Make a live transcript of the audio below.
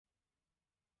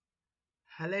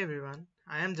Hello everyone,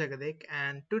 I am Jagadik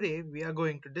and today we are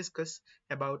going to discuss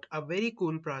about a very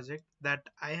cool project that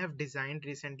I have designed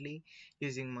recently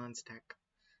using MERN Stack.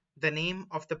 The name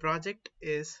of the project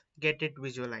is Get It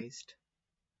Visualized.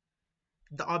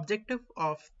 The objective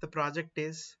of the project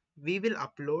is we will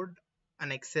upload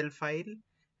an Excel file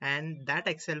and that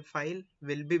Excel file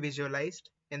will be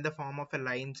visualized in the form of a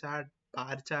line chart,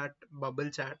 bar chart, bubble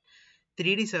chart,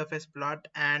 3D surface plot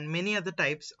and many other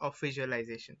types of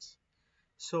visualizations.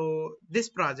 So this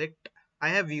project I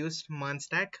have used MERN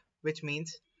which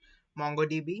means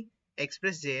MongoDB,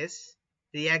 Express.js,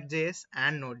 React.js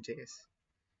and Node.js.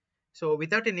 So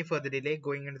without any further delay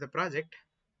going into the project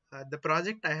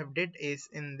I have did is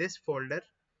in this folder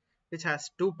which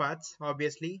has two parts,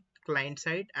 obviously client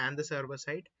side and the server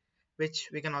side, which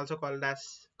we can also call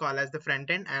as the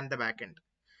front end and the back end.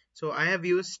 So I have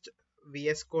used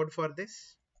VS Code for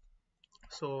this.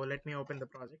 So let me open the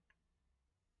project.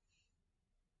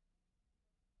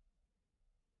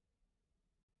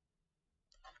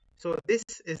 So this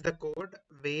is the code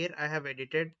where I have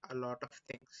edited a lot of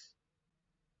things.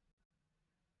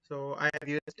 So I have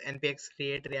used npx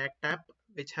create react app,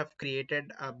 which have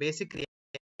created a basic react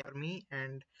for me,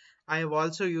 and I have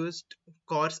also used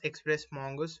Cors Express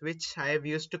Mongoose, which I have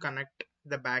used to connect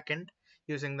the backend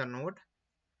using the node.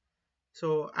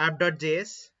 So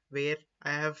app.js, where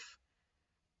I have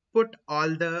put all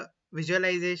the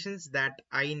visualizations that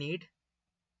I need.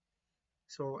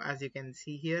 So as you can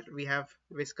see here, we have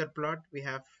whisker plot, we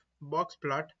have box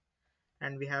plot,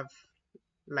 and we have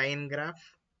line graph,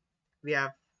 we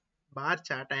have bar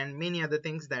chart and many other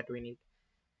things that we need.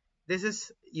 This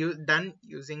is done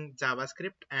using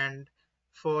JavaScript, and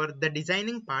for the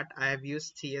designing part I have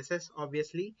used CSS.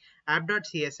 Obviously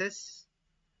app.css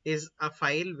is a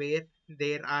file where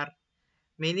there are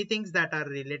many things that are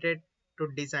related to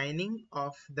designing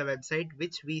of the website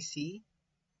which we see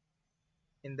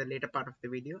in the later part of the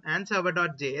video, and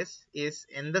server.js is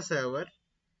in the server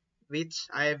which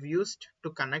I have used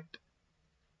to connect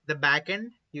the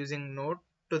backend using Node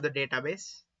to the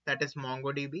database, that is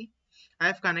MongoDB. I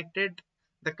have connected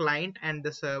the client and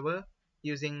the server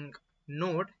using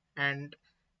Node, and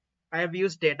I have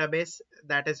used database,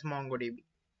 that is MongoDB.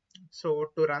 So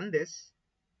to run this,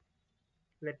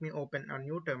 let me open a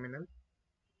new terminal.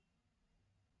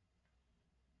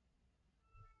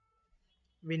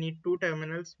 We need two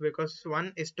terminals because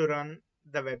one is to run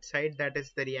the website, that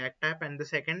is the React app, and the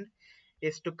second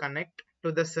is to connect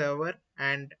to the server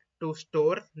and to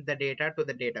store the data to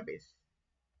the database.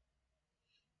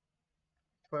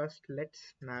 First,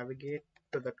 let's navigate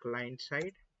to the client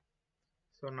side.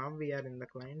 So now we are in the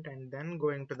client, and then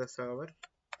going to the server.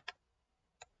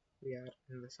 We are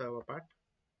in the server part.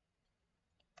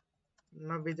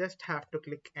 Now we just have to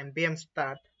click npm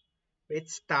start, which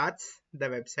starts the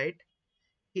website.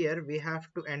 Here we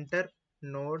have to enter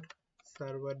node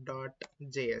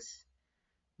server.js,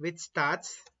 which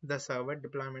starts the server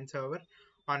deployment server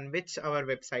on which our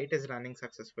website is running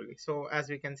successfully. So as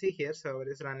we can see here, server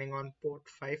is running on port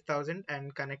 5000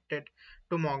 and connected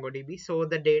to MongoDB. So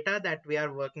the data that we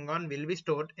are working on will be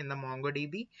stored in the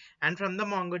MongoDB, and from the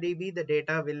MongoDB the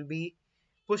data will be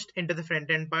pushed into the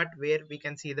front end part where we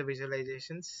can see the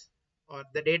visualizations, or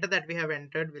the data that we have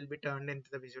entered will be turned into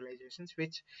the visualizations,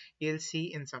 which you'll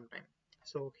see in some time.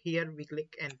 So here we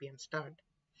click npm start,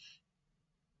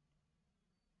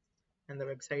 and the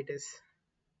website is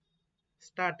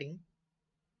starting.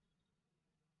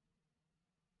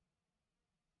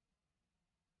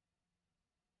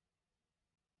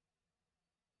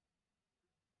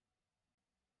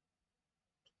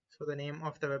 So the name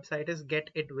of the website is Get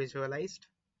It Visualized.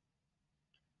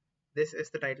 This is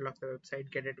the title of the website,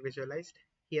 Get It Visualized.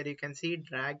 Here you can see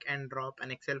drag and drop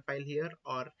an Excel file here,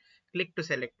 or click to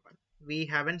select one. We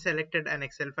haven't selected an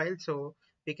Excel file, so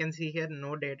we can see here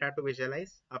no data to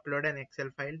visualize. Upload an Excel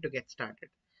file to get started.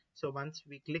 So once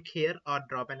we click here or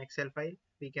drop an Excel file,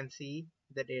 we can see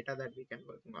the data that we can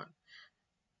work on.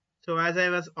 So as I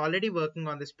was already working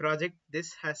on this project,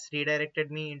 this has redirected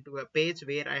me into a page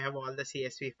where I have all the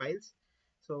CSV files.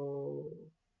 So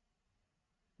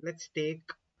let's take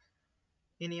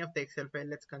any of the Excel file.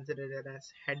 Let's consider it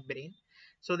as head brain.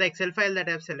 So the Excel file that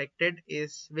I've selected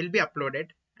will be uploaded,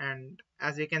 and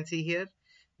as you can see here,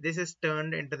 this is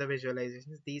turned into the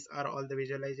visualizations. These are all the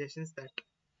visualizations that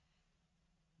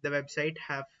the website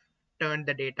have turned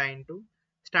the data into.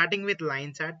 Starting with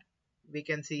line chart, we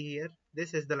can see here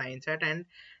this is the line chart, and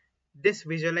these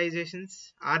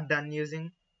visualizations are done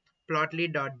using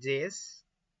plotly.js.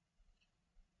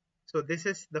 So this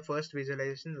is the first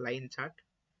visualization, line chart.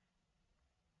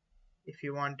 If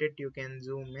you want it, you can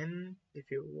zoom in.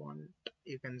 If you want,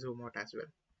 you can zoom out as well.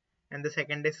 and the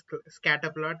second is scatter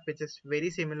plot, which is very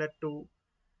similar to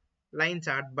line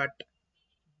chart, but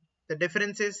the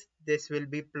difference is this will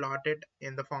be plotted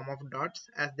in the form of dots.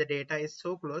 As the data is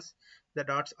so close, the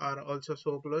dots are also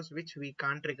so close, which we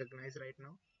can't recognize right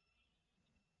now.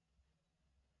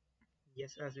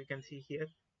 Yes, as we can see here,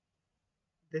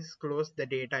 this close the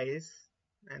data is,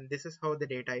 and this is how the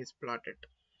data is plotted.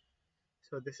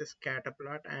 So this is scatter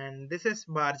plot, and this is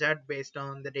bar chart based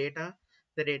on the data.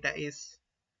 The data is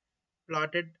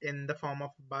plotted in the form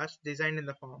of bars, designed in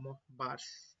the form of bars.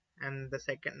 And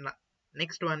the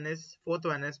next one is, fourth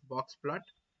one is box plot.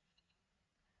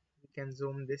 We can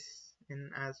zoom this in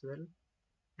as well,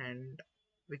 and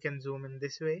we can zoom in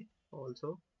this way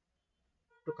also.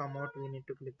 To come out, we need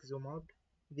to click zoom out.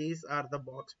 These are the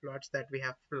box plots that we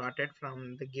have plotted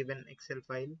from the given Excel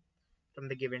file, from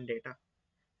the given data.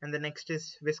 And the next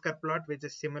is whisker plot, which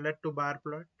is similar to bar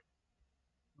plot,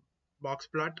 box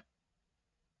plot.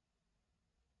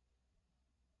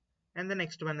 And the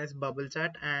next one is bubble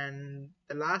chart, and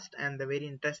the last and the very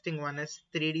interesting one is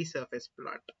 3D surface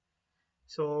plot.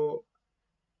 So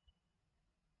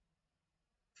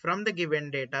from the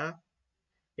given data,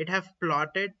 it have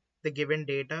plotted the given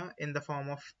data in the form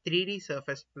of 3D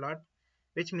surface plot,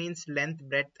 which means length,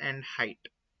 breadth, and height.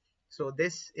 So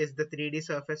this is the 3D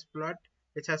surface plot,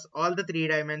 which has all the three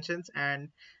dimensions, and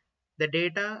the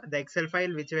data, the Excel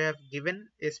file which we have given,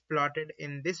 is plotted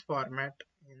in this format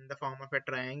in the form of a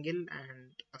triangle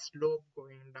and a slope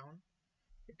going down.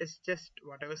 It is just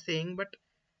what I was saying, but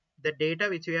the data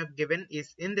which we have given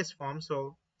is in this form.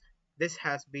 So this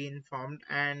has been formed,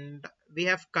 and we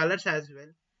have colors as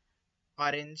well: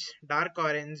 orange,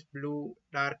 blue,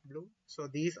 dark blue. So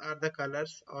these are the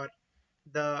colors or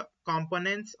the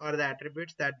components or the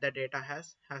attributes that the data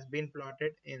has been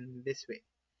plotted in this way.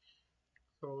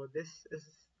 So this is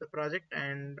the project,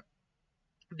 and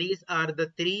these are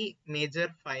the three major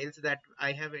files that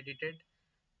I have edited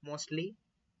mostly.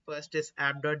 First is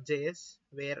app.js,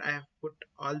 where I have put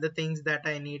all the things that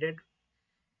I needed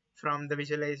from the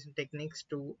visualization techniques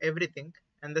to everything.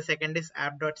 And the second is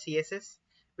app.css,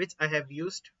 which I have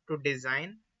used to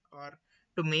design or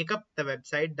to make up the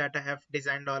website that I have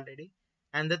designed already.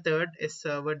 And the third is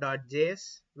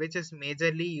server.js, which is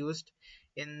majorly used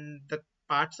in the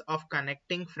parts of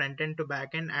connecting frontend to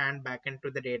backend and backend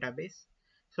to the database.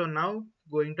 So now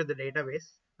going to the database,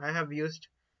 I have used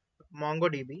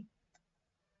MongoDB.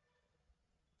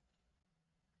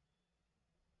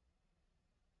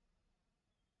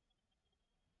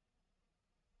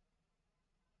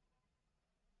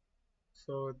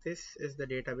 So this is the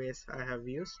database I have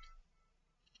used.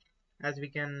 As we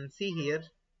can see here,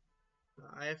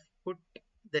 I have put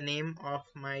the name of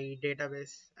my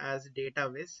database as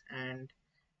database, and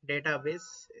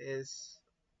database is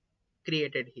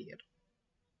created here.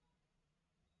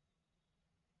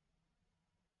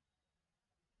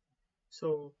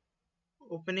 So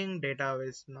opening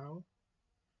database now,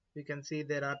 we can see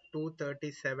there are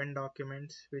 237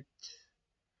 documents, which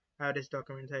average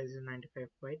document size is 95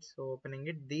 bytes. So opening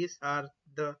it, this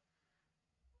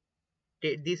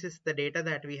is the data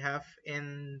that we have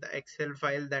in the Excel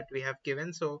file that we have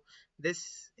given. So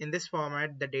in this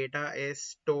format, the data is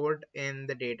stored in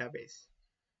the database.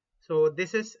 So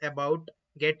this is about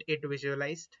get it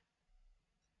visualized.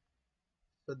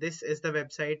 So this is the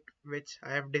website which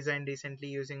I have designed recently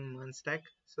using MERN stack.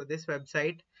 So this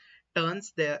website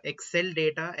turns the Excel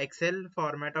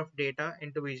format of data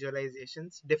into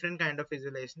visualizations, different kind of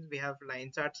visualizations. We have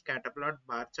line chart, scatter plot,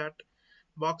 bar chart,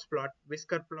 box plot,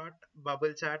 whisker plot,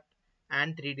 bubble chart,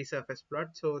 and 3D surface plot.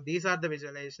 So these are the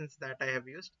visualizations that I have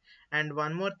used. And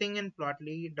one more thing in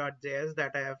plotly.js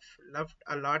that I have loved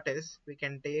a lot is we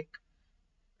can take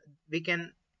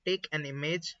an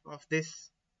image of this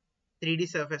 3D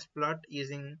surface plot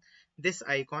using this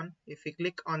icon. If we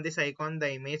click on this icon,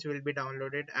 the image will be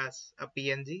downloaded as a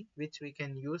PNG, which we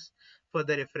can use for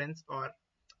the reference or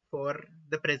for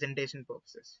the presentation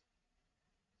purposes.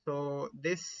 So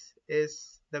this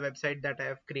is the website that I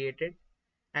have created,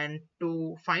 and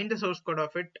to find the source code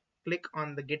of it, click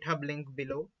on the GitHub link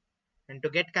below, and to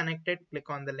get connected, click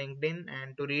on the LinkedIn,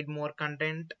 and to read more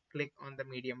content, click on the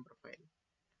Medium profile.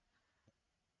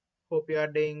 Hope you are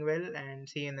doing well, and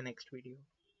see you in the next video.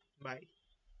 Bye.